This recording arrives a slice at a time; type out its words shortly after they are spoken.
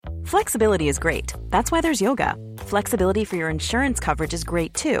Flexibility is great. That's why there's yoga. Flexibility for your insurance coverage is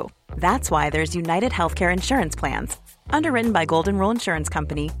great too. That's why there's United Healthcare Insurance Plans. Underwritten by Golden Rule Insurance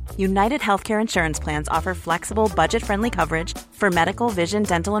Company, United Healthcare Insurance Plans offer flexible, budget-friendly coverage for medical, vision,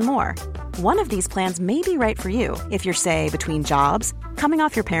 dental, and more. One of these plans may be right for you if you're, say, between jobs, coming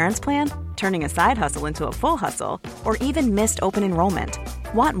off your parents' plan, turning a side hustle into a full hustle, or even missed open enrollment.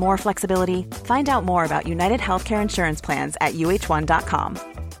 Want more flexibility? Find out more about United Healthcare Insurance Plans at uh1.com.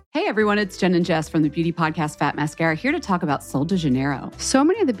 Hey everyone, it's Jen and Jess from the beauty podcast Fat Mascara here to talk about Sol de Janeiro. So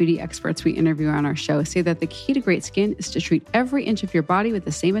many of the beauty experts we interview on our show say that the key to great skin is to treat every inch of your body with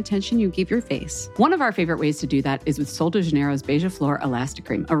the same attention you give your face. One of our favorite ways to do that is with Sol de Janeiro's Beija Flor Elastic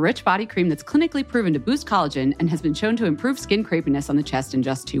Cream, a rich body cream that's clinically proven to boost collagen and has been shown to improve skin crepiness on the chest in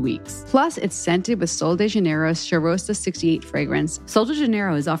just 2 weeks. Plus, it's scented with Sol de Janeiro's Charosta 68 fragrance. Sol de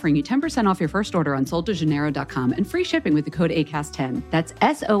Janeiro is offering you 10% off your first order on soldejaneiro.com and free shipping with the code ACAST10. That's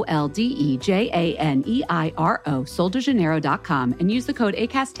SOLDEJANEIRO, soldejaneiro.com, and use the code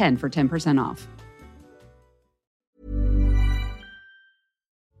ACAST10 for 10% off.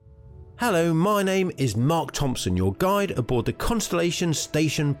 Hello, my name is Mark Thompson, your guide aboard the Constellation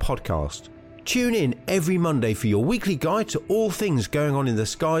Station podcast. Tune in every Monday for your weekly guide to all things going on in the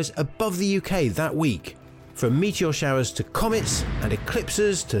skies above the UK that week. From meteor showers to comets and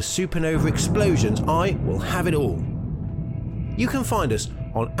eclipses to supernova explosions, I will have it all. You can find us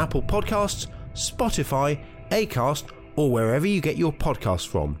on Apple Podcasts, Spotify, Acast, or wherever you get your podcasts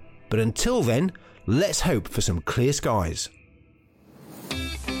from. But until then, let's hope for some clear skies.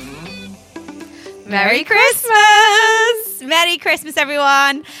 Merry Christmas! Merry Christmas,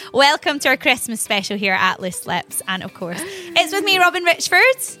 everyone. Welcome to our Christmas special here at Loose Lips. And of course, it's with me, Robin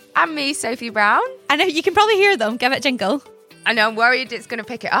Richford. And me, Sophie Brown. I know you can probably hear them. Give it a jingle. I know, I'm worried it's going to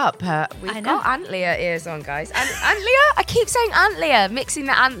pick it up. We've got antler ears on, guys. And antler? I keep saying antler, mixing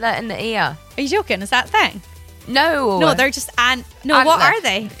the antler and the ear. Are you joking? Is that a thing? No, they're just No, what are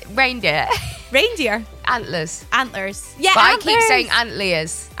they? Reindeer. Reindeer? Antlers. Yeah, but antlers. I keep saying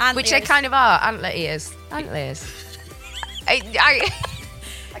antlers, which they kind of are. Antler ears. Antlers. I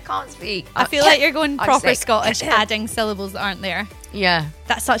can't speak. I feel like you're going proper sick. Scottish, adding syllables that aren't there. Yeah.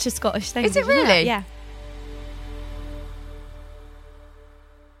 That's such a Scottish thing. Is it really? Yeah.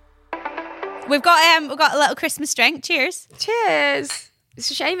 We've got a little Christmas drink. Cheers. Cheers.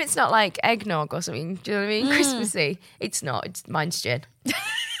 It's a shame it's not like eggnog or something. Do you know what I mean? Christmassy. It's not. Mine's gin.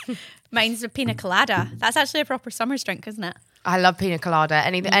 Mine's a pina colada. That's actually a proper summer's drink, isn't it? I love pina colada.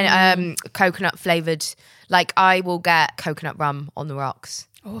 And coconut flavoured. Like, I will get coconut rum on the rocks.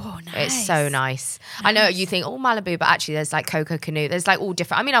 Oh, nice. It's so nice. I know you think, Malibu, but actually there's like Cocoa Canoe. There's like all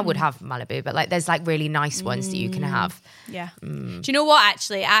different. I mean, I would have Malibu, but like there's like really nice ones that you can have. Yeah. Do you know what,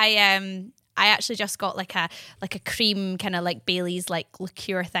 actually? I actually just got like a cream kind of like Bailey's like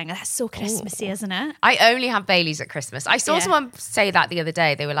liqueur thing. That's so Christmassy, isn't it? I only have Bailey's at Christmas. I saw someone say that the other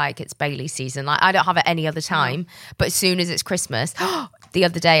day. They were like, it's Bailey's season. Like, I don't have it any other time. But as soon as it's Christmas, the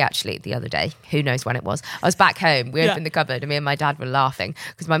other day, who knows when it was, I was back home. We opened the cupboard and me and my dad were laughing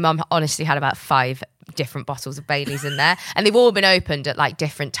because my mum honestly had about 5 different bottles of Bailey's in there, and they've all been opened at like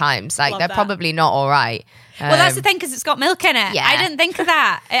different times. Like, they're probably not all right. Well, that's the thing, because it's got milk in it. Yeah. I didn't think of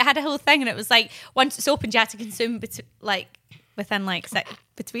that. It had a whole thing, and it was like once it's opened, you had to consume within like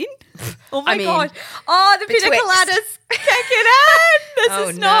between. Oh my god! Oh, the pina colada's kicking in. This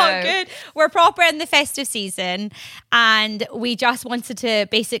is not good. We're proper in the festive season, and we just wanted to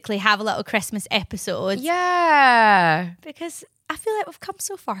basically have a little Christmas episode. Yeah, because I feel like we've come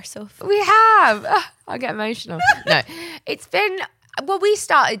so far, Soph. We have. I get emotional. No, it's been. Well, we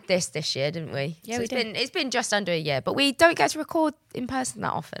started this year, didn't we? Yeah, so we did. It's been just under a year, but we don't get to record in person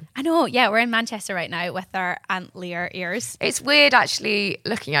that often. I know. Yeah, we're in Manchester right now with our antler ears. It's weird actually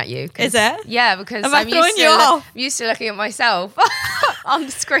looking at you. Is it? Yeah, because I'm used to looking at myself on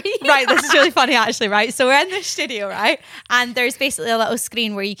the screen. Right, this is really funny actually, right? So we're in the studio, right? And there's basically a little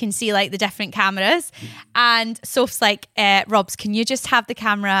screen where you can see like the different cameras. And Soph's like, Robs, can you just have the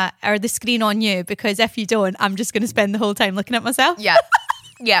camera or the screen on you? Because if you don't, I'm just going to spend the whole time looking at myself. Yeah.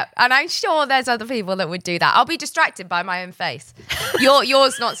 Yeah, and I'm sure there's other people that would do that. I'll be distracted by my own face.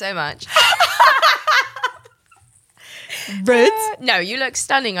 Yours not so much. Rude. No, you look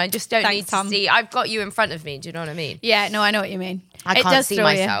stunning. I just don't Thanks, need to see. I've got you in front of me. Do you know what I mean? Yeah, no, I know what you mean. I can't see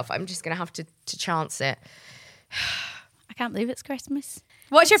myself. I'm just going to have to chance it. I can't believe it's Christmas.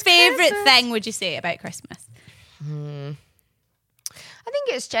 What's your favourite thing, would you say, about Christmas? I think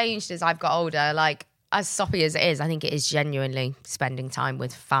it's changed as I've got older. Like, as soppy as it is, I think it is genuinely spending time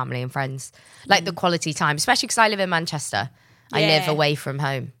with family and friends. Like the quality time, especially because I live in Manchester. I live away from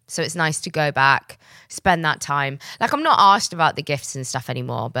home. So it's nice to go back, spend that time. Like, I'm not asked about the gifts and stuff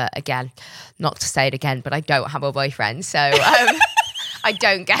anymore, but again, not to say it again, but I don't have a boyfriend. So I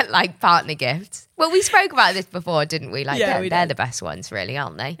don't get like partner gifts. Well, we spoke about this before, didn't we? Like, they're the best ones, really,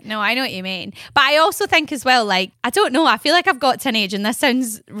 aren't they? No, I know what you mean. But I also think as well, like, I don't know, I feel like I've got to an age, and this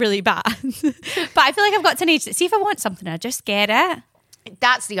sounds really bad, but I feel like I've got to an age that, see, if I want something, I just get it.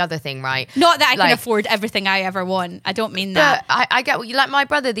 That's the other thing, right? Not that I can afford everything I ever want. I don't mean that. But I get what you like. My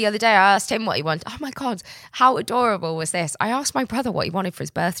brother the other day, I asked him what he wanted. Oh my God, how adorable was this? I asked my brother what he wanted for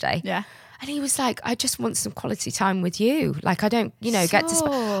his birthday. Yeah. And he was like, I just want some quality time with you. Like, I don't, get to...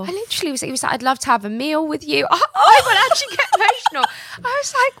 I literally he was like, I'd love to have a meal with you. I would actually get emotional. I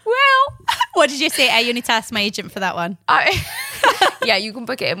was like, well... What did you say? You need to ask my agent for that one. Yeah, you can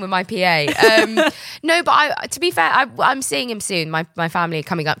book it in with my PA. No, but to be fair, I'm seeing him soon. My family are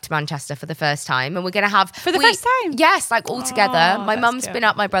coming up to Manchester for the first time, and we're going to have... For the first time? Yes, like all together. My mum's cute. been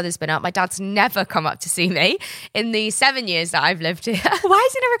up, my brother's been up. My dad's never come up to see me in the 7 years that I've lived here. Why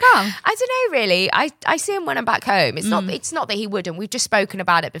has he never come? I don't know, really. I see him when I'm back home. It's not that he wouldn't. We've just spoken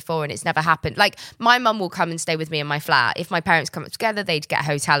about it before and it's never happened. Like, my mum will come and stay with me in my flat. If my parents come up together, they'd get a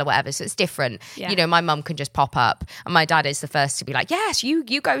hotel or whatever. So it's different. Yeah. You know, my mum can just pop up, and my dad is the first to be like, yes, you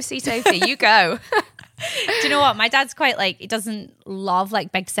go see Sophie, you go. Do you know what? My dad's quite like, he doesn't love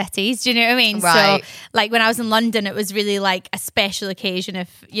like big cities. Do you know what I mean? Right. So like when I was in London, it was really like a special occasion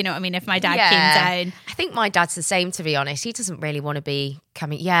if, you know what I mean, if my dad came down. I think my dad's the same, to be honest. He doesn't really want to be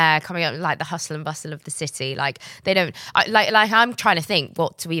coming up like the hustle and bustle of the city. Like, they don't, like I'm trying to think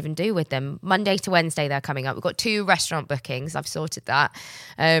what to even do with them. Monday to Wednesday they're coming up. We've got 2 restaurant bookings. I've sorted that.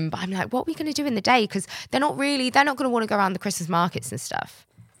 But I'm like, what are we going to do in the day? Because they're not going to want to go around the Christmas markets and stuff.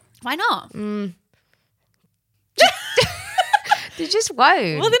 Why not? They just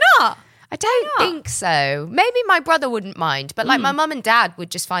won't. Well, they're not. I don't think so. Maybe my brother wouldn't mind, but like my mum and dad would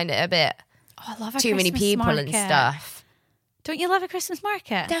just find it a bit I love too many people market. and stuff. Don't you love a Christmas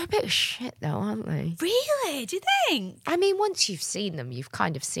market? They're a bit of shit though, aren't they? Really? Do you think? I mean, once you've seen them, you've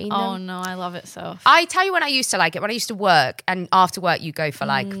kind of seen them. Oh no, I love it so. I tell you when I used to like it, when I used to work, and after work you go for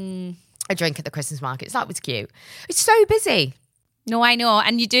like a drink at the Christmas markets. That was cute. It's so busy. No, I know.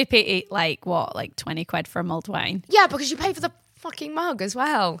 And you do pay like 20 quid for a mulled wine. Yeah, because you pay for the fucking mug as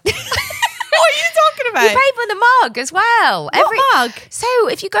well. What are you talking about? You pay for the mug as well. What mug? So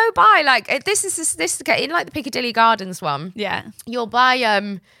if you go buy like this in like the Piccadilly Gardens one. Yeah. You'll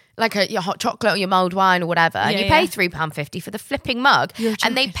buy like your hot chocolate or your mulled wine or whatever, and you pay £3.50 for the flipping mug,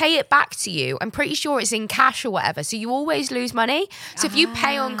 and they pay it back to you. I'm pretty sure it's in cash or whatever, so you always lose money. So if you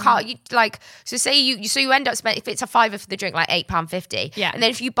pay on card, you like, so say you end up spending, if it's a £5 for the drink, like £8.50, and then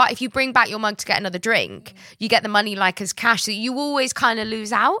if you bring back your mug to get another drink, you get the money like as cash, so you always kind of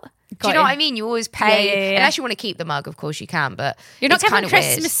lose out. Do you know what I mean? You always pay, unless you want to keep the mug, of course you can, but you're not kind giving of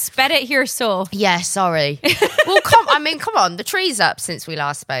Christmas weird. spirit here, so. Yeah, sorry. Well, come on, the tree's up since we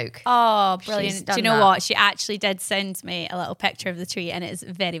last spoke. Oh, brilliant. Do you know what? She actually did send me a little picture of the tree, and it is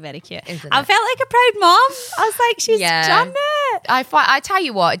very, very cute. I felt like a proud mom. I was like, she's done it. I tell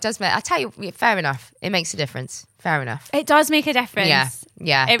you what, it does make, fair enough. It makes a difference. Fair enough. It does make a difference.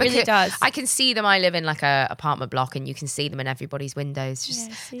 Yeah. It really does. I can see them. I live in like a apartment block, and you can see them in everybody's windows,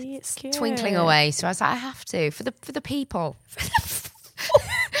 just see, it's cute. twinkling away. So I was like, I have to for the people.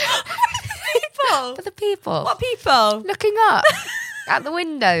 For the people. What people? Looking up at the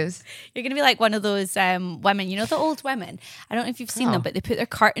windows. You're going to be like one of those women, you know, the old women. I don't know if you've seen them, but they put their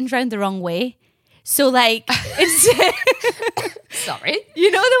curtains round the wrong way. So like, sorry, you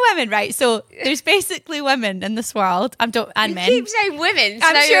know the women, right? So there's basically women in this world, and men. Keep saying women.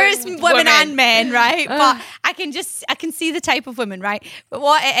 I'm sure it's women and men, right? But I can see the type of women, right? But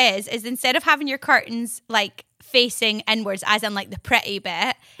what it is instead of having your curtains like facing inwards, as in like the pretty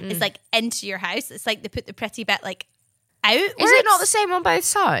bit, is like into your house. It's like they put the pretty bit like outwards. Is it not the same on both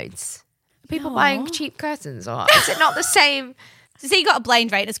sides? Are people buying cheap curtains, or is it not the same? So say you got a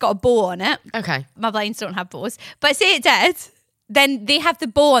blind, right? It's got a bow on it. Okay. My blinds don't have bows. But say it did, then they have the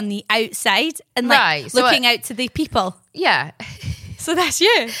bow on the outside and like looking out to the people. Yeah. So that's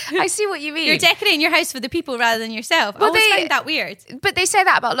you. I see what you mean. You're decorating your house for the people rather than yourself. I always find that weird. But they say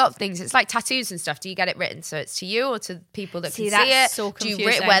that about a lot of things. It's like tattoos and stuff. Do you get it written so it's to you or to people that can see it? So confusing.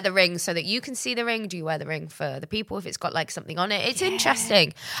 Do you wear the ring so that you can see the ring? Do you wear the ring for the people if it's got like something on it? It's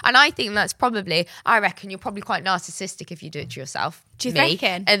interesting. And I think that's I reckon you're probably quite narcissistic if you do it to yourself. Do you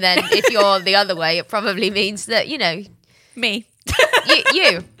reckon? And then if you're the other way, it probably means that, you know. Me.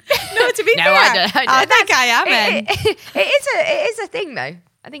 You. No, to be fair. I don't. I think I am. It is a thing though.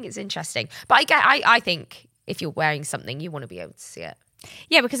 I think it's interesting. But I think if you're wearing something, you want to be able to see it.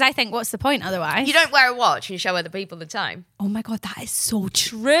 Yeah, because I think, what's the point otherwise? You don't wear a watch and show other people the time. Oh my God, that is so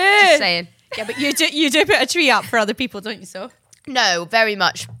true. Just saying. Yeah, but you do put a tree up for other people, don't you, so? No, very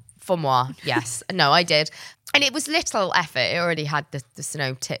much for moi, yes. No, I did. And it was little effort. It already had the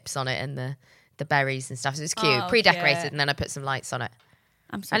snow tips on it and the berries and stuff. So it's cute. Pre-decorated, and then I put some lights on it.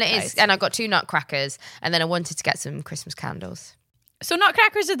 I'm so And proud. it is. And I got 2 nutcrackers, and then I wanted to get some Christmas candles. So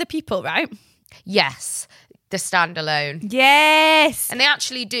nutcrackers are the people, right? Yes, the standalone. Yes. And they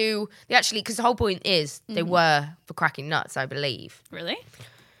actually, because the whole point is they were for cracking nuts, I believe. Really?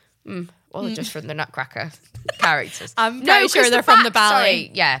 Or just from the nutcracker characters. I'm pretty sure they're from the ballet.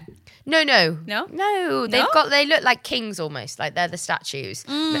 Sorry, yeah. No. No? They look like kings almost, like they're the statues.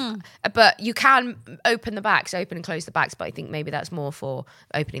 But you can open the backs, open and close the backs, but I think maybe that's more for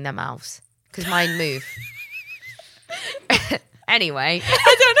opening their mouths. Because mine move. Anyway.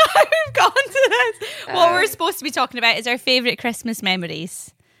 I don't know how we've gone to this. What we're supposed to be talking about is our favourite Christmas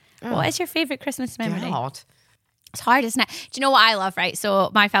memories. What is your favourite Christmas memory? God. It's hard, isn't it? Do you know what I love, right?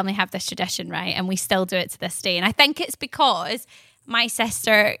 So my family have this tradition, right? And we still do it to this day. And I think it's because my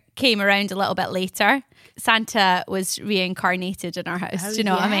sister came around a little bit later. Santa was reincarnated in our house. Do you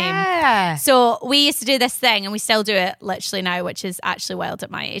know what I mean? So we used to do this thing, and we still do it literally now, which is actually wild at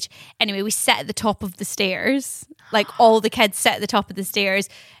my age. Anyway, we sit at the top of the stairs. Like all the kids sit at the top of the stairs.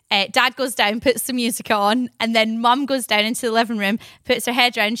 Dad goes down, puts the music on, and then Mum goes down into the living room, puts her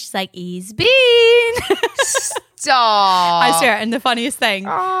head around. She's like, "He's been." Stop. I swear. And the funniest thing,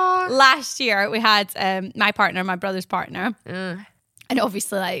 last year we had my partner, my brother's partner. And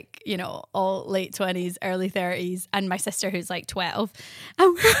obviously, like, you know, all late 20s, early 30s, and my sister who's like 12.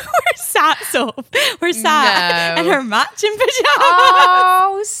 And we're sat in her matching pajamas.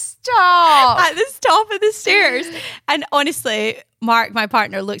 Oh, stop. At the top of the stairs. And honestly, Mark, my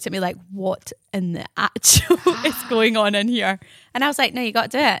partner, looked at me like, what in the actual is going on in here? And I was like, no, you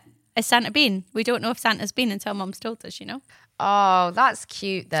got to do it. Is Santa been? We don't know if Santa's been until Mum's told us, you know? Oh, that's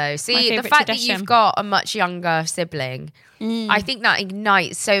cute though. See, the fact that you've got a much younger sibling, I think that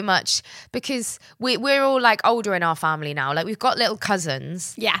ignites so much because we're all like older in our family now. Like we've got little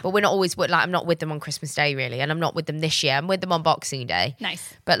cousins. Yeah. But we're not always, like I'm not with them on Christmas Day really. And I'm not with them this year. I'm with them on Boxing Day.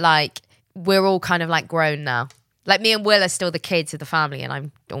 Nice. But like we're all kind of like grown now. Like me and Will are still the kids of the family and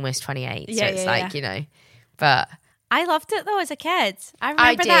I'm almost 28. So it's like, you know, but... I loved it though as a kid. I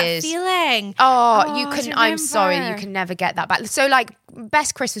remember that feeling. Oh, you couldn't. I'm sorry, you can never get that back. So, like,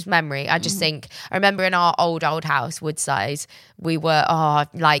 best Christmas memory. I just think I remember in our old house, Woodside. We were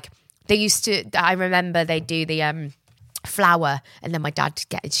like they used to. I remember they do the flour, and then my dad would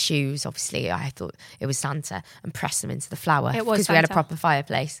get his shoes. Obviously, I thought it was Santa, and press them into the flour because we had a proper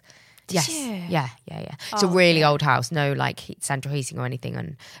fireplace. Yes. Yeah. It's a really old house, no like central heating or anything.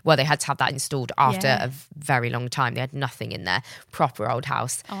 And well, they had to have that installed after a very long time. They had nothing in there. Proper old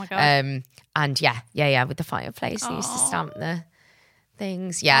house. Oh my God. And yeah, with the fireplace, they used to stamp the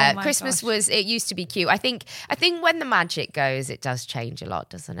things. Yeah, Christmas it used to be cute. I think when the magic goes, it does change a lot,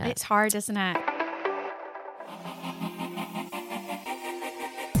 doesn't it? It's hard, isn't it?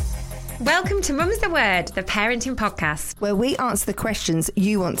 Welcome to Mum's the Word, the parenting podcast, where we answer the questions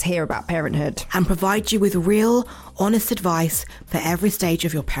you want to hear about parenthood and provide you with real, honest advice for every stage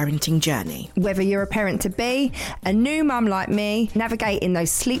of your parenting journey. Whether you're a parent-to-be, a new mum like me, navigating those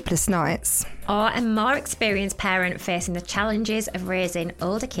sleepless nights, or a more experienced parent facing the challenges of raising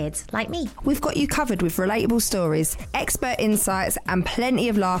older kids like me. We've got you covered with relatable stories, expert insights, and plenty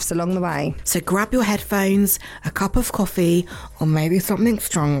of laughs along the way. So grab your headphones, a cup of coffee, or maybe something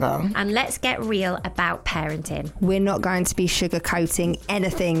stronger. And let's get real about parenting. We're not going to be sugarcoating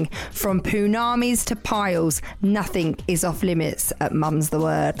anything from punamis to piles. Nothing is off limits at Mum's the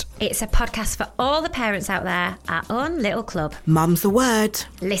Word. It's a podcast for all the parents out there, our own little club. Mum's the Word.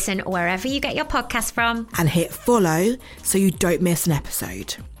 Listen wherever you get your podcast from. And hit follow so you don't miss an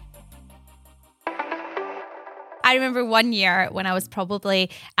episode. I remember one year when I was probably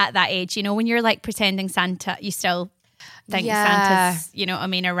at that age, you know, when you're like pretending Santa, you still think Santa's, you know what I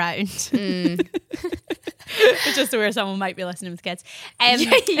mean, around. It's just where someone might be listening with kids.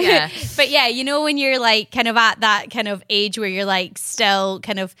 But yeah, you know, when you're like kind of at that kind of age where you're like still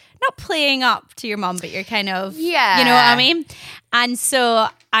kind of not playing up to your mum, but you're kind of, you know what I mean? And so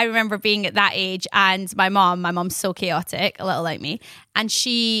I remember being at that age and my mom's so chaotic, a little like me, and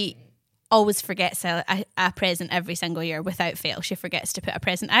she always forgets a present every single year without fail. She forgets to put a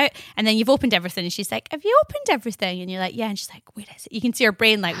present out, and then you've opened everything and she's like, have you opened everything? And you're like, yeah. And she's like, where is it? You can see her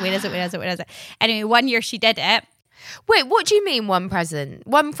brain like, where is it? Anyway, one year she did it Wait, what do you mean one present?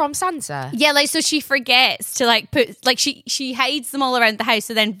 One from Santa? Yeah, like, so she forgets to like put, like she hides them all around the house.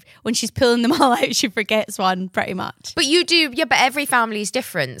 So then when she's pulling them all out, she forgets one pretty much. But you do, yeah, but every family is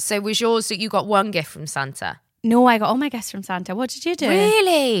different. So was yours that you got one gift from Santa? No, I got all my gifts from Santa. What did you do?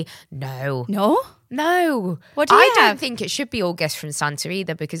 Really? No. No? No. What do you I have? don't think it should be all gifts from Santa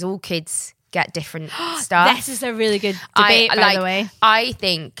either, because all kids get different stuff. This is a really good debate, by the way. I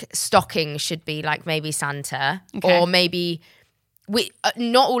think stockings should be like maybe Santa, or maybe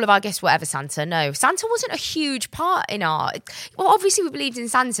not all of our gifts were ever Santa. No, Santa wasn't a huge part in our. Well, obviously we believed in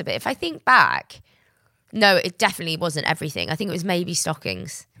Santa, but if I think back, no, it definitely wasn't everything. I think it was maybe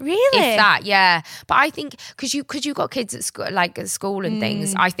stockings. Really? If that, yeah. But I think because you got kids at school, like at school and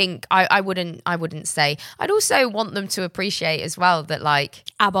things. I think I wouldn't say. I'd also want them to appreciate as well that like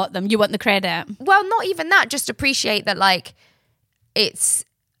I bought them. You want the credit? Well, not even that. Just appreciate that like it's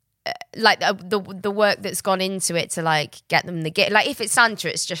like the work that's gone into it to like get them the gift. Like if it's Santa,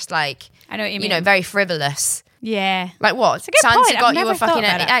 it's just like I know what you mean. You know, very frivolous. Yeah. Like what? It's a good Santa point. got I've you a never fucking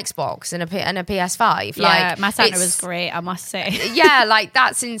thought about Xbox and a PS5. Yeah, like my Santa was great, I must say. Yeah, like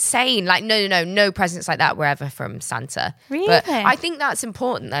that's insane. Like no presents like that were ever from Santa. Really? But I think that's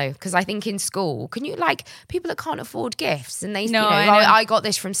important though, because I think in school, can you like people that can't afford gifts and they No, you know, I know. I got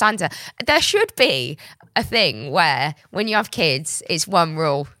this from Santa. There should be a thing where when you have kids, it's one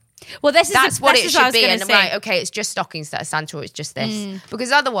rule. Well, That's what it I should was be. gonna And say. right, okay, it's just stockings that are Santa, or it's just this.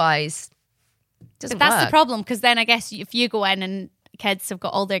 Because otherwise, it doesn't But that's work. the problem, because then I guess if you go in and kids have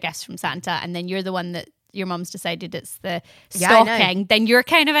got all their gifts from Santa, and then you're the one that your mum's decided it's the Yeah, I know. stocking, then you're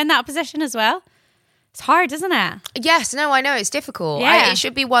kind of in that position as well. It's hard, isn't it? Yes, no, I know it's difficult. Yeah. It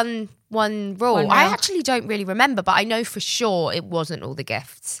should be one rule. I actually don't really remember, but I know for sure it wasn't all the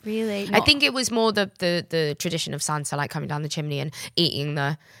gifts. Really? I think it was more the tradition of Santa, like coming down the chimney and eating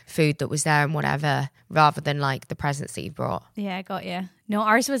the food that was there and whatever, rather than like the presents that you brought. Yeah, I got you. No,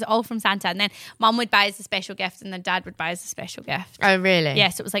 ours was all from Santa, and then mum would buy us a special gift, and then dad would buy us a special gift. Oh, really?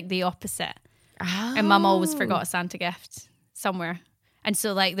 Yes, it was like the opposite. Oh. And mum always forgot a Santa gift somewhere. And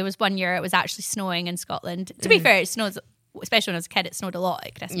so like there was one year it was actually snowing in Scotland. To be fair, it snows, especially when I was a kid, it snowed a lot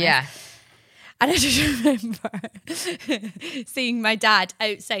at Christmas. Yeah. And I just remember seeing my dad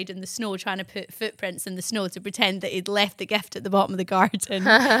outside in the snow trying to put footprints in the snow to pretend that he'd left the gift at the bottom of the garden.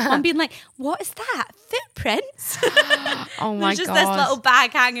 And being like, what is that? Footprints? Oh my There's just God. this little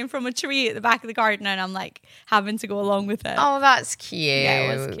bag hanging from a tree at the back of the garden, and I'm like having to go along with it. Oh, that's cute.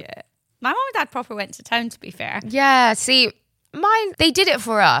 Yeah, it was cute. My mum and dad proper went to town, to be fair. Yeah, see, mine, they did it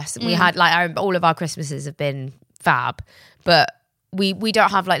for us. We had like all of our Christmases have been fab, but we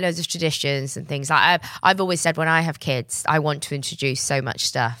don't have like loads of traditions and things. Like I've always said when I have kids, I want to introduce so much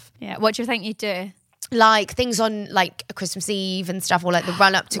stuff. Yeah, what do you think you'd do? Like things on like Christmas Eve and stuff, or like the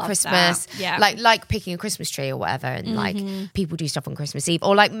run up to Love Christmas. that. Yeah. Like picking a Christmas tree or whatever, and like people do stuff on Christmas Eve,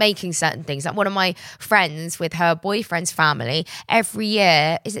 or like making certain things. Like one of my friends with her boyfriend's family, every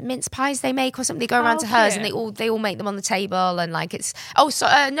year, is it mince pies they make or something? They go around to hers and they all make them on the table, and like it's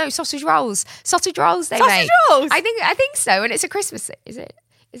sausage rolls. Sausage rolls they make. rolls? I think so, and it's a Christmas. Is it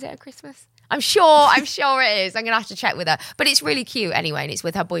a Christmas? I'm sure it is. I'm gonna have to check with her, but it's really cute anyway, and it's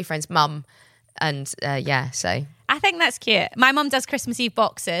with her boyfriend's mum. And so I think that's cute. My mum does Christmas Eve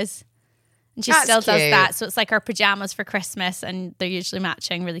boxes, and she That's still does cute. that. So it's like our pajamas for Christmas, and they're usually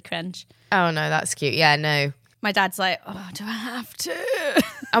matching. Really cringe. oh no, that's cute. Yeah, no. My dad's like, oh, do I have to?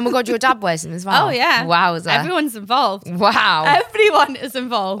 Oh my God, your dad wears them as well. Oh yeah, Wowza. Everyone's involved. Wow. Everyone is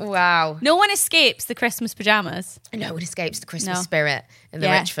involved. Wow. No one escapes the Christmas pajamas. No one escapes the Christmas No. spirit in the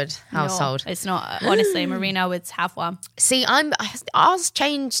Yeah. Richford No, household. it's not. Honestly, Marina would have one. See, ours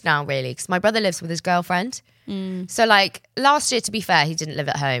changed now really, because my brother lives with his girlfriend. So like last year, to be fair, he didn't live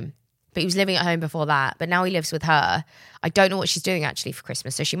at home, but he was living at home before that. But now he lives with her. I don't know what she's doing actually for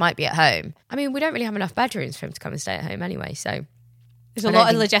Christmas, so she might be at home. I mean, we don't really have enough bedrooms for him to come and stay at home anyway, so. There's a I don't lot of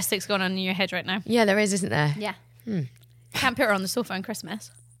think- logistics going on in your head right now. Yeah, there is, isn't there? Yeah. Can't put her on the sofa on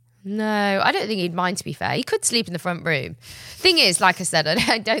Christmas. No, I don't think he'd mind, to be fair. He could sleep in the front room. Thing is, like I said,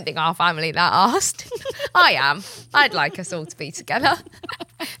 I don't think our family that asked. I am. I'd like us all to be together.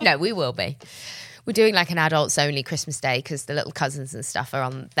 No, we will be. We're doing like an adults only Christmas day because the little cousins and stuff are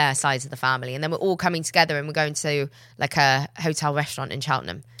on their sides of the family. And then we're all coming together and we're going to like a hotel restaurant in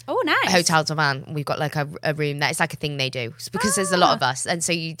Cheltenham. Oh, nice. Hotel Divan. We've got like a room that it's like a thing they do. It's because there's a lot of us. And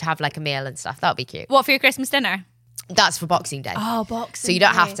so you'd have like a meal and stuff. That'll be cute. What for your Christmas dinner? That's for Boxing Day. Oh, Boxing So you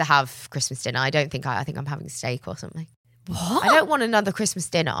don't Day. have to have Christmas dinner. I think I'm having steak or something. What? I don't want another Christmas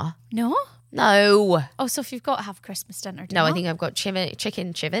dinner. No? No. Oh, so if you've got to have Christmas dinner, do No, you I not? think I've got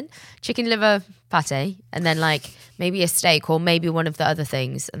chicken liver pate, and then like maybe a steak or maybe one of the other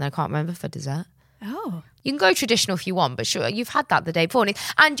things, and I can't remember for dessert. Oh. You can go traditional if you want, but sure, you've had that the day before.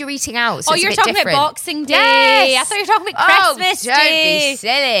 And you're eating out, so it's you're a bit talking different. about Boxing Day. Yes. I thought you were talking about Christmas don't Day. Be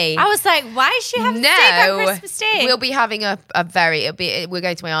silly. I was like, why is she having steak on Christmas Day? We'll be having we're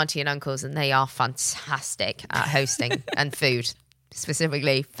going to my auntie and uncles, and they are fantastic at hosting and food,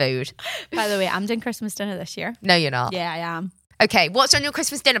 specifically food. By the way, I'm doing Christmas dinner this year. No, you're not. Yeah, I am. Okay, what's on your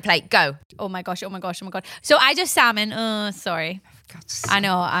Christmas dinner plate? Go. Oh my gosh. So I just salmon. Sorry. I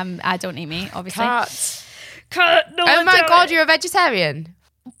know. I don't eat meat, obviously. Cut. No, oh my God, you're a vegetarian.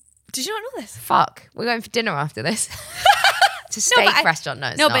 Did you not know this? Fuck. We're going for dinner after this. It's a steak restaurant. No,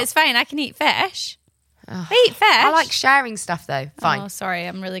 it's not. But it's fine. I can eat fish. I eat fish. I like sharing stuff though. Fine. Oh, sorry.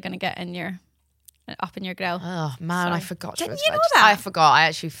 I'm really going to get up in your grill. Oh man, sorry. I forgot. Didn't you know that? I forgot. I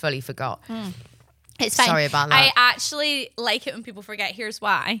actually fully forgot. It's fine. Sorry about that. I actually like it when people forget. Here's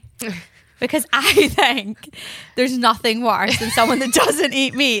why. Because I think there's nothing worse than someone that doesn't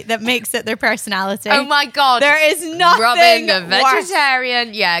eat meat that makes it their personality. Oh my God. There is nothing Robin, the worse.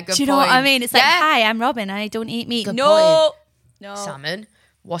 vegetarian. Yeah, good point. Do you know what I mean? It's like, hi, I'm Robin. I don't eat meat. Good No. Salmon.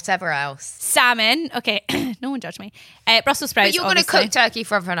 Whatever else. Salmon. Okay. No one judge me. Brussels sprouts. But you're going to cook turkey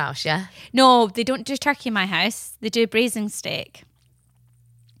for everyone else, yeah? No, they don't do turkey in my house. They do braising steak.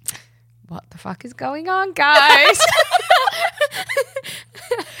 What the fuck is going on, guys?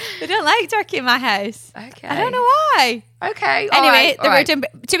 They don't like turkey in my house. Okay. I don't know why. Okay. Anyway, all right.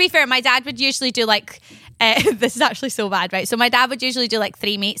 To be fair, my dad would usually do like, this is actually so bad, right? So my dad would usually do like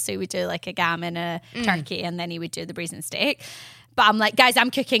 3 meats. So he would do like a gammon, a turkey, and then he would do the braising steak. But I'm like, guys,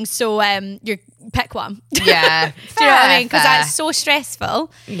 I'm cooking, so you pick one. Yeah. Do you know what I mean? Because that's so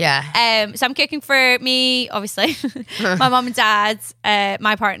stressful. Yeah. So I'm cooking for me, obviously, my mum and dad,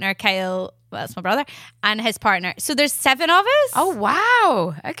 my partner, Kyle, well, that's my brother, and his partner. So there's 7 of us. Oh,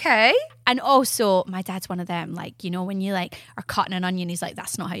 wow. Okay. And also, my dad's one of them, like, you know, when you like are cutting an onion, he's like,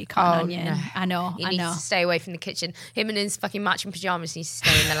 that's not how you cut an onion. No. I know. He needs to stay away from the kitchen. Him and his fucking matching pajamas needs to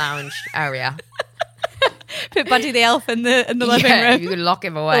stay in the lounge area. Put Buddy the elf in the living room. You can lock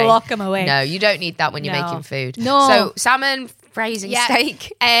him away. Lock him away. No, you don't need that when you're making food. No. So salmon, braising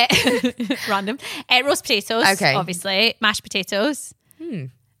steak. Random. Roast potatoes, okay. Obviously. Mashed potatoes.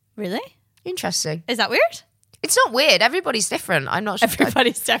 Really? Interesting. Is that weird? It's not weird. Everybody's different. I'm not sure.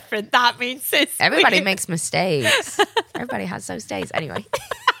 Everybody's different. That means it's Everybody weird. makes mistakes. Everybody has those days. Anyway.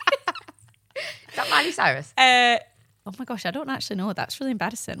 Is that Miley Cyrus? Oh my gosh, I don't actually know. That's really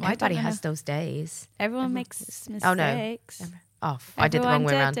embarrassing. Why Everybody don't I has know? those days. Everyone makes mistakes. Oh, no. Oh, I did the wrong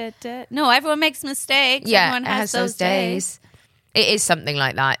way around. No, everyone makes mistakes. Yeah, everyone has those days. It is something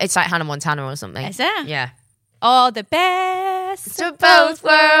like that. It's like Hannah Montana or something. Is it? Yeah. Oh, the best of both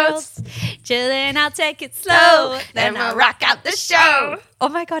worlds. Chillin', I'll take it slow. Then I'll rock out the show. Oh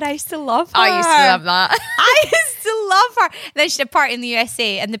my God, I used to love her. I used to love that. I used to love her. Then she did a part in the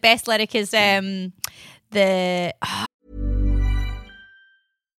USA, and the best lyric is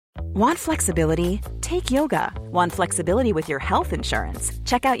Want flexibility? Take yoga. Want flexibility with your health insurance?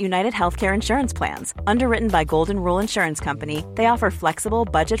 Check out United Healthcare Insurance Plans. Underwritten by Golden Rule Insurance Company, they offer flexible,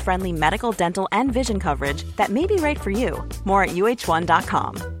 budget-friendly medical, dental, and vision coverage that may be right for you. More at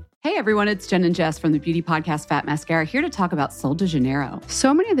uh1.com. Hey everyone, it's Jen and Jess from the beauty podcast Fat Mascara here to talk about Sol de Janeiro.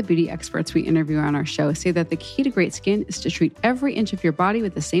 So many of the beauty experts we interview on our show say that the key to great skin is to treat every inch of your body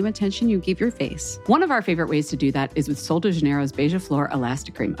with the same attention you give your face. One of our favorite ways to do that is with Sol de Janeiro's Beija Flor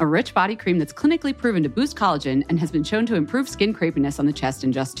Elastic Cream, a rich body cream that's clinically proven to boost collagen and has been shown to improve skin crepiness on the chest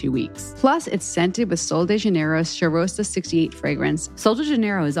in just 2 weeks. Plus, it's scented with Sol de Janeiro's Charosta 68 fragrance. Sol de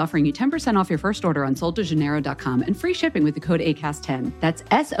Janeiro is offering you 10% off your first order on soldejaneiro.com and free shipping with the code ACAST10. That's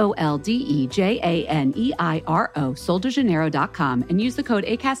SOLDEJANEIRO, soldejaneiro.com, and use the code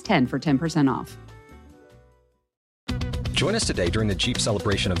ACAST10 for 10% off. Join us today during the Jeep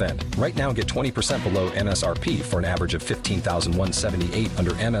Celebration event. Right now, get 20% below MSRP for an average of $15,178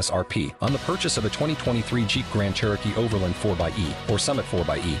 under MSRP on the purchase of a 2023 Jeep Grand Cherokee Overland 4xE or Summit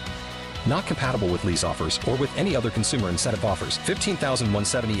 4xE. Not compatible with lease offers or with any other consumer incentive offers.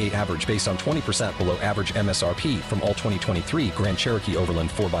 $15,178 average based on 20% below average MSRP from all 2023 Grand Cherokee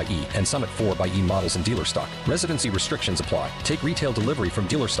Overland 4xE and Summit 4xE models in dealer stock. Residency restrictions apply. Take retail delivery from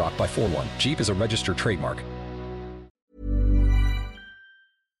dealer stock by 4/1. Jeep is a registered trademark.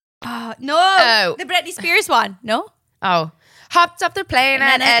 No. Oh. The Britney Spears one. No? Oh. Hopped up the plane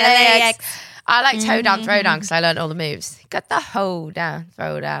at LAX. I like toe down, throw down because I learned all the moves. Got the hold down,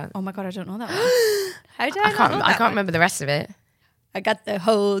 throw down. Oh my God, I don't know that one. How do I not know that I can't remember the rest of it. I got the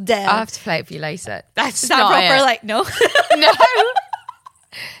whole down. I'll have to play it for you later. That's Is that not proper? it. Like, no? No.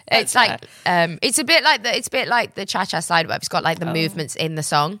 It's like it's a bit like the cha-cha slide where it's got like the movements in the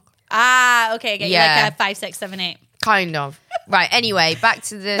song. Ah, okay. Yeah. Like a 5, 6, 7, 8. Kind of. Right, anyway, back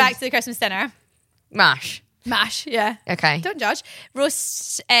to the Christmas dinner. Mash. Mash, yeah. Okay. Don't judge.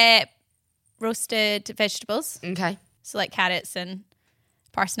 Roasted vegetables. Okay. So like carrots and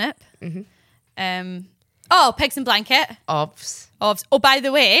parsnip. Mm-hmm. Pigs in blanket. Obs. Oh, by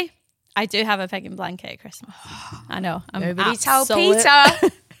the way, I do have a pig in blanket at Christmas. I know. Nobody tell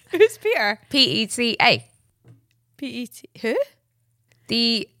Peter. Who's Peter? PETA. PET. Who?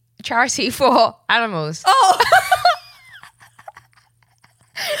 The charity for animals. Oh.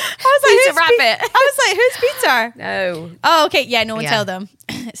 Peter Rabbit. I was like, who's Peter? No. Oh, okay. Yeah, no one tell them.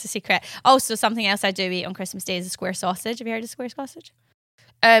 It's a secret. Also, something else I do eat on Christmas Day is a square sausage. Have you heard of square sausage?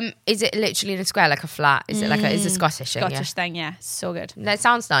 Is it literally in a square, like a flat? Is it like is it Scottish thing? Scottish thing, yeah. So good. That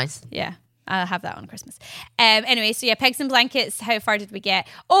sounds nice. Yeah. I'll have that on Christmas. Anyway, so yeah, pigs and blankets. How far did we get?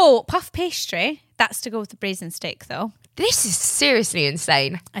 Oh, puff pastry. That's to go with the brazen steak, though. This is seriously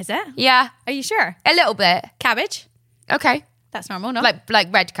insane. Is it? Yeah. Are you sure? A little bit. Cabbage. Okay. That's normal, no?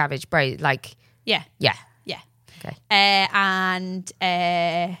 Like red cabbage, like. Yeah. Yeah. Yeah. Okay. And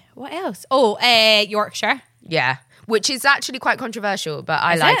what else? Yorkshire. Yeah. Which is actually quite controversial, but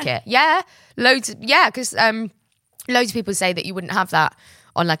I like it. Yeah. Loads. Yeah, because loads of people say that you wouldn't have that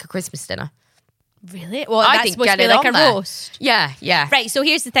on like a Christmas dinner. Really? Well, I that's think supposed to get be it like a on there. roast. Yeah, yeah. Right, so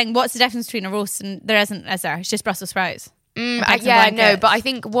here's the thing. What's the difference between a roast and there isn't, is there? It's just Brussels sprouts. No, but I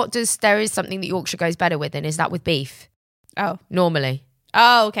think there is something that Yorkshire goes better with, and is that with beef? Oh. Normally.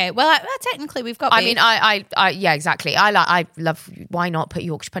 Oh, okay. Well, technically we've got beef. I mean, I yeah, exactly. I love, why not put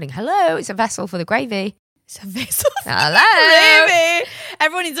Yorkshire pudding? Hello, it's a vessel for the gravy. It's a vessel for Hello. the gravy.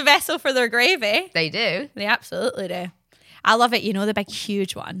 Everyone needs a vessel for their gravy. They do. They absolutely do. I love it. You know, the big,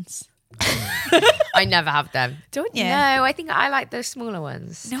 huge ones. I never have them. Don't you? No, I think I like the smaller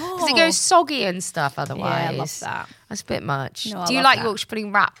ones. No. Because it goes soggy and stuff otherwise. Yeah, I love that. That's a bit much. No, do you love like that. Yorkshire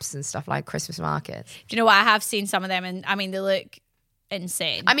pudding wraps and stuff like Christmas markets? Do you know what? I have seen some of them and I mean, they look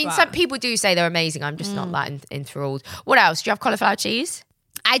insane. I mean, but some people do say they're amazing. I'm just not that enthralled. What else? Do you have cauliflower cheese?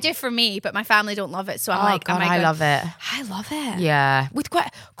 I do for me, but my family don't love it. So I'm Oh, like, God, I love it. I love it. Yeah. With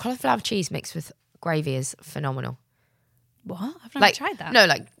cauliflower cheese mixed with gravy is phenomenal. What? I've never tried that.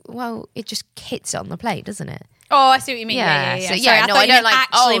 No, it just hits it on the plate, doesn't it? Oh, I see what you mean. Yeah. So, Sorry, yeah, no, I don't like.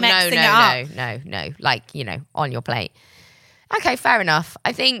 actually mixing it up. No. Like, on your plate. Okay, fair enough.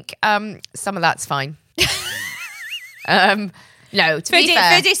 I think some of that's fine. No, to be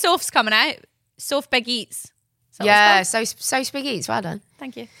fair, Foodie Soph's coming out. Soph Big Eats. Yeah, so Big Eats. Well done.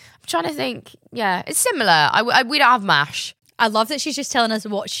 Thank you. I'm trying to think. Yeah, it's similar. We don't have mash. I love that she's just telling us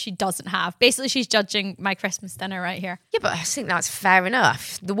what she doesn't have. Basically, she's judging my Christmas dinner right here. Yeah, but I think that's fair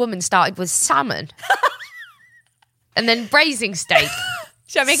enough. The woman started with salmon. And then braising steak.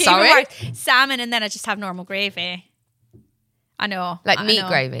 Should I make it even worse? Salmon and then I just have normal gravy. I know. Like meat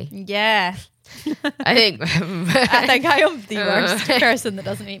gravy. Yeah. I think I am the worst person that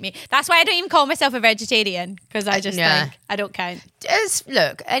doesn't eat meat. That's why I don't even call myself a vegetarian, because I just think I don't count.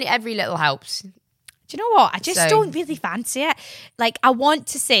 Look, every little helps. Do you know what? I just don't really fancy it. Like, I want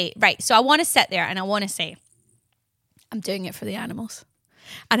to say, right, so I want to sit there and I want to say, I'm doing it for the animals.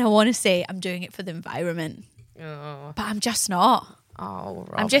 And I want to say, I'm doing it for the environment. Oh. But I'm just not. Oh,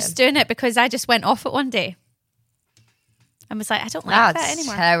 Robin. I'm just doing it because I just went off it one day. I was like, I don't like that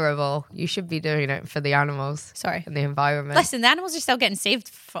anymore. That's terrible. You should be doing it for the animals. Sorry. And the environment. Listen, the animals are still getting saved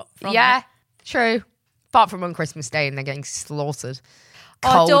from it. True. Apart from on Christmas Day and they're getting slaughtered.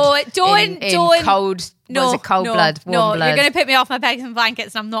 Cold, don't. Cold. No, cold blood, warm blood. You're going to put me off my pigs and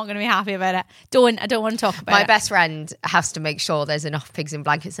blankets and I'm not going to be happy about it. I don't want to talk about it. My best friend has to make sure there's enough pigs and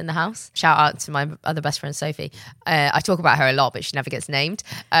blankets in the house. Shout out to my other best friend, Sophie. I talk about her a lot, but she never gets named.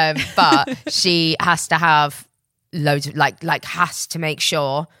 But she has to have loads of, has to make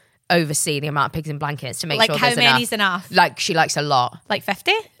sure, oversee the amount of pigs and blankets to make sure there's enough. Like how many's enough? Like she likes a lot. Like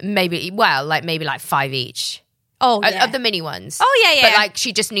 50? Maybe 5 each. Oh, yeah. Of the mini ones. Oh, yeah. But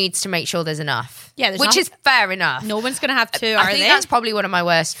she just needs to make sure there's enough. Yeah, which is fair enough. No one's going to have two, I think that's probably one of my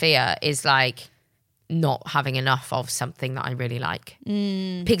worst fear is not having enough of something that I really like.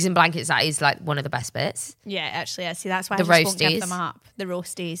 Pigs and blankets, that is one of the best bits. Yeah, actually, I see. That's why the I just won't give them up. The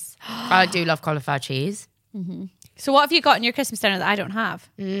roasties. I do love cauliflower cheese. Mm-hmm. So what have you got in your Christmas dinner that I don't have?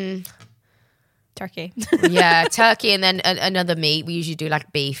 Turkey. Yeah, turkey and then another meat. We usually do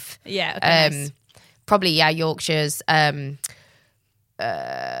beef. Yeah, okay, nice. Probably, Yorkshire's, red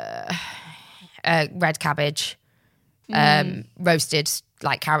cabbage, roasted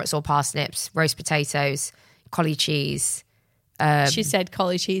carrots or parsnips, roast potatoes, collie cheese. She said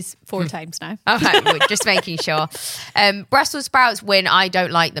collie cheese 4 times now. Okay, we're just making sure. Brussels sprouts win. I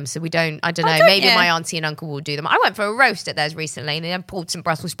don't like them, so we don't. I don't know. Maybe my auntie and uncle will do them. I went for a roast at theirs recently, and they then pulled some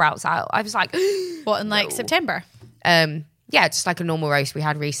Brussels sprouts out. I was like, what in September? Yeah, just like a normal roast we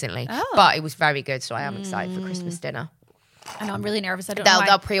had recently. But it was very good, so I am excited for Christmas dinner. I know, I'm really nervous. I don't know why.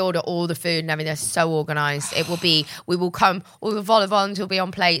 They'll pre-order all the food and everything. They're so organised. We will come, all the vol au vents will be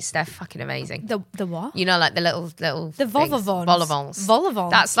on plates. They're fucking amazing. The what? You know, like the little The vol au vents. Vol au vents. Vol au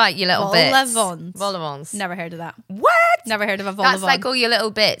vents. That's like your little bits. Vol au vents. Never heard of that. What? Never heard of a vol au vent. That's like all your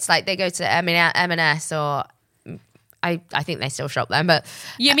little bits. Like they go to M&S or... I think they still shop there, but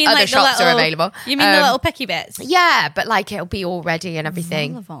you mean other like shops are available. You mean the little picky bits? Yeah, but like it'll be all ready and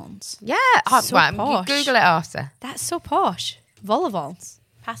everything. Vol au vents. Yeah. So posh. Google it after. That's so posh. Vol au vents.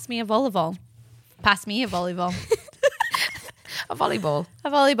 Pass me a vol au vent. Pass me a volleyball. A volleyball.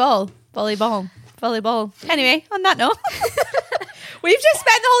 A volleyball. Volleyball. Volleyball. Anyway, on that note, we've just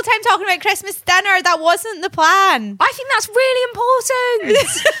spent the whole time talking about Christmas dinner. That wasn't the plan. I think that's really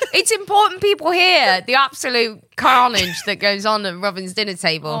important. It's important people hear the absolute carnage that goes on at Robin's dinner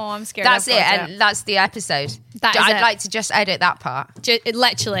table. Oh, I'm scared. That's it, and that's the episode. I'd like to just edit that part.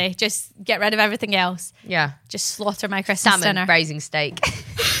 Literally, just get rid of everything else. Yeah. Just slaughter my Christmas salmon dinner. braising steak.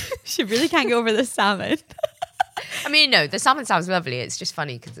 She really can't get over the salmon. I mean, no, the salmon sounds lovely. It's just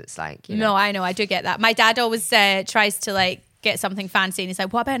funny because it's like, you know. No, I know. I do get that. My dad always tries to like get something fancy and he's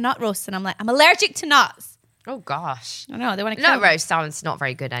like, what about nut roast? And I'm like, I'm allergic to nuts. Oh, gosh. I know. They want to kill nut roast sounds not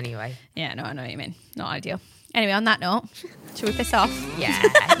very good anyway. Yeah, no, I know what you mean. Not ideal. Anyway, on that note, should we piss off? Yeah.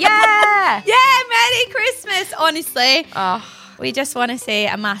 Yeah. Yeah, Merry Christmas, honestly. We just want to say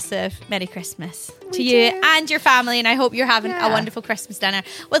a massive Merry Christmas to you and your family, and I hope you're having a wonderful Christmas dinner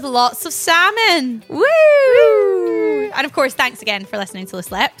with lots of salmon. Woo! And of course, thanks again for listening to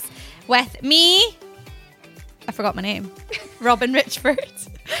Loose Lips with me. I forgot my name. Robin Richford.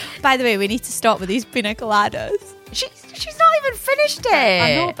 By the way, we need to stop with these pina coladas. She's not even finished it.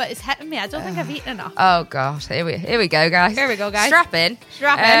 I know, but it's hitting me. I don't think I've eaten enough. Oh, gosh. Here we go, guys. Here we go, guys. Strap in.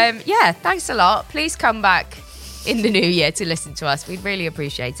 Yeah, thanks a lot. Please come back in the new year to listen to us. We'd really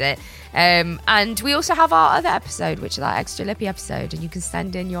appreciate it. And we also have our other episode, which is our Extra Lippy episode. And you can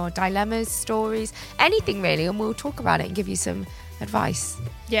send in your dilemmas, stories, anything really, and we'll talk about it and give you some advice.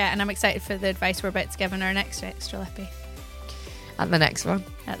 Yeah, and I'm excited for the advice we're about to give in our next Extra Lippy. At the next one.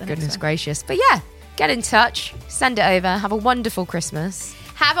 Goodness gracious. But yeah, get in touch, send it over, have a wonderful Christmas.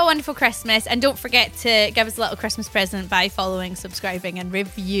 Have a wonderful Christmas, and don't forget to give us a little Christmas present by following, subscribing and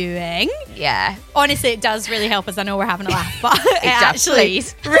reviewing. Yeah. Honestly, it does really help us. I know we're having a laugh, but it actually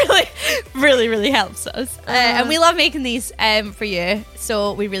really, really, really helps us. And we love making these for you,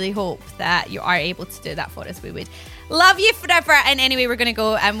 so we really hope that you are able to do that for us. We would love you forever. And anyway, we're going to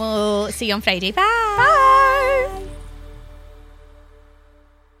go and we'll see you on Friday. Bye. Bye.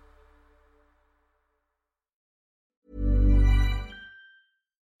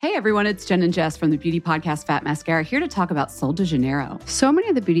 Hey everyone, it's Jen and Jess from the beauty podcast Fat Mascara here to talk about Sol de Janeiro. So many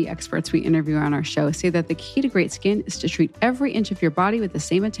of the beauty experts we interview on our show say that the key to great skin is to treat every inch of your body with the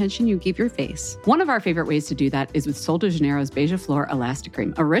same attention you give your face. One of our favorite ways to do that is with Sol de Janeiro's Beija Flor Elastic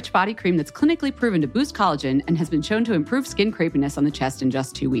Cream, a rich body cream that's clinically proven to boost collagen and has been shown to improve skin crepiness on the chest in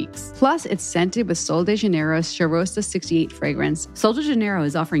just 2 weeks. Plus, it's scented with Sol de Janeiro's Charosta 68 fragrance. Sol de Janeiro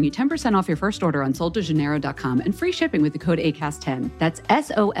is offering you 10% off your first order on soldejaneiro.com and free shipping with the code ACAST10. That's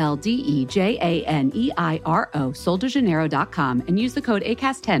SOLDEJANEIRO, soldejaneiro.com, and use the code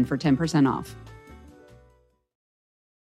ACAST10 for 10% off.